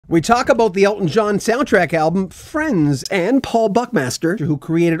We talk about the Elton John soundtrack album, Friends, and Paul Buckmaster, who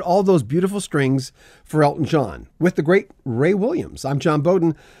created all those beautiful strings for Elton John, with the great Ray Williams. I'm John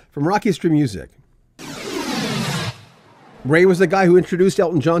Beaudin from Rock History Music. Ray was the guy who introduced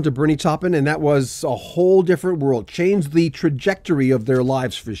Elton John to Bernie Taupin, and that was a whole different world. Changed the trajectory of their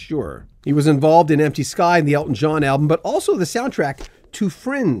lives for sure. He was involved in Empty Sky and the Elton John album, but also the soundtrack to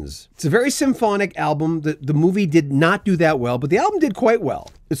Friends. It's a very symphonic album. The movie did not do that well, but the album did quite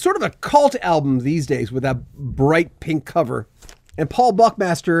well. It's sort of a cult album these days with that bright pink cover. And Paul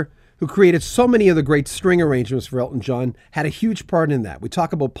Buckmaster, who created so many of the great string arrangements for Elton John, had a huge part in that. We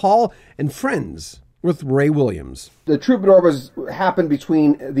talk about Paul and Friends with Ray Williams. The Troubadour happened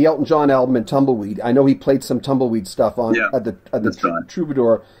between the Elton John album and Tumbleweed. I know he played some Tumbleweed stuff at the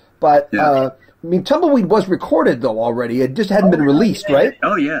Troubadour, but I mean, Tumbleweed was recorded, though, already. It just hadn't been released, right?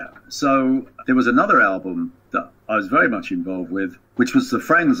 Oh, yeah. So there was another album that I was very much involved with, which was the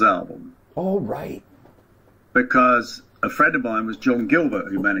Friends album. Oh, right. Because a friend of mine was John Gilbert,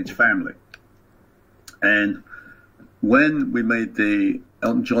 who managed Family. And when we made the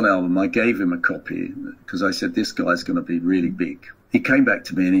Elton John album, I gave him a copy because I said, this guy's going to be really big. He came back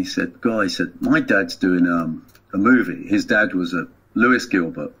to me and he said, my dad's doing a movie. His dad was Lewis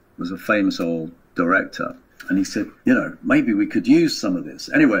Gilbert, was a famous old director. And he said, maybe we could use some of this.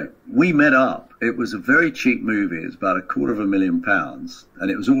 Anyway, we met up. It was a very cheap movie. It was about £250,000.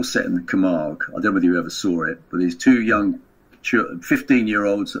 And it was all set in the Camargue. I don't know whether you ever saw it, but these two young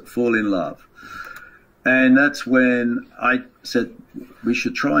 15-year-olds that fall in love. And that's when I said, we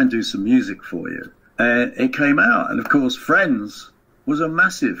should try and do some music for you. And it came out. And of course, Friends was a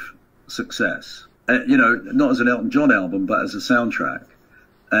massive success. Not as an Elton John album, but as a soundtrack.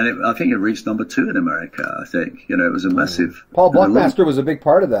 And I think it reached number 2 in America, I think. It was a massive... Paul Buckmaster was a big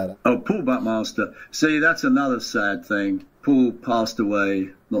part of that. Oh, Paul Buckmaster. See, that's another sad thing. Paul passed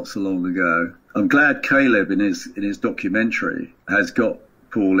away not so long ago. I'm glad Caleb, in his documentary, has got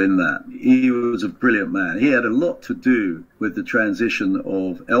Paul in that. He was a brilliant man. He had a lot to do with the transition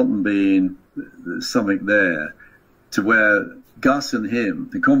of Elton being something there to where Gus and him,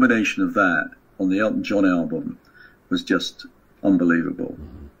 the combination of that on the Elton John album was just unbelievable.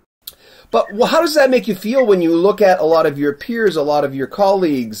 But how does that make you feel when you look at a lot of your peers, a lot of your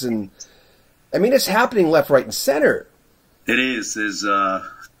colleagues, and I mean, it's happening left, right, and center. It is. There's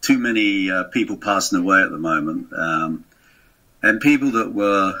too many people passing away at the moment, and people that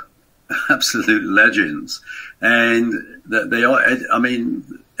were absolute legends, and that they are. I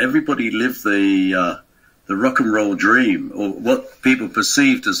mean, everybody lived the rock and roll dream, or what people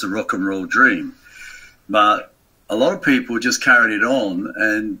perceived as the rock and roll dream, but a lot of people just carried it on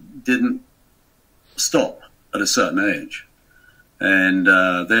and didn't stop at a certain age. And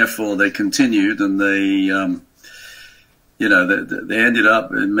therefore they continued, and they ended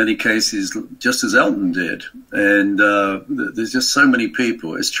up in many cases just as Elton did. And there's just so many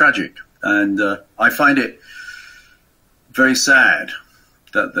people. It's tragic. And I find it very sad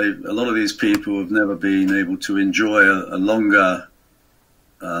that a lot of these people have never been able to enjoy a longer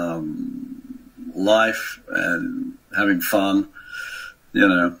life and having fun.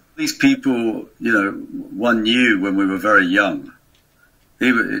 These people, one knew when we were very young.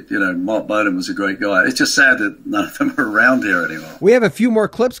 Mark Beaudin was a great guy. It's just sad that none of them are around here anymore. We have a few more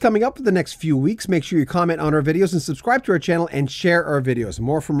clips coming up for the next few weeks. Make sure you comment on our videos and subscribe to our channel and share our videos.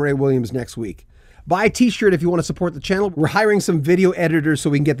 More from Ray Williams next week. Buy a t-shirt if you want to support the channel. We're hiring some video editors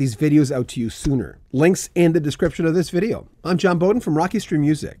so we can get these videos out to you sooner. Links in the description of this video. I'm John Beaudin from Rock History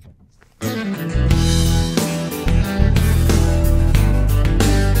Music.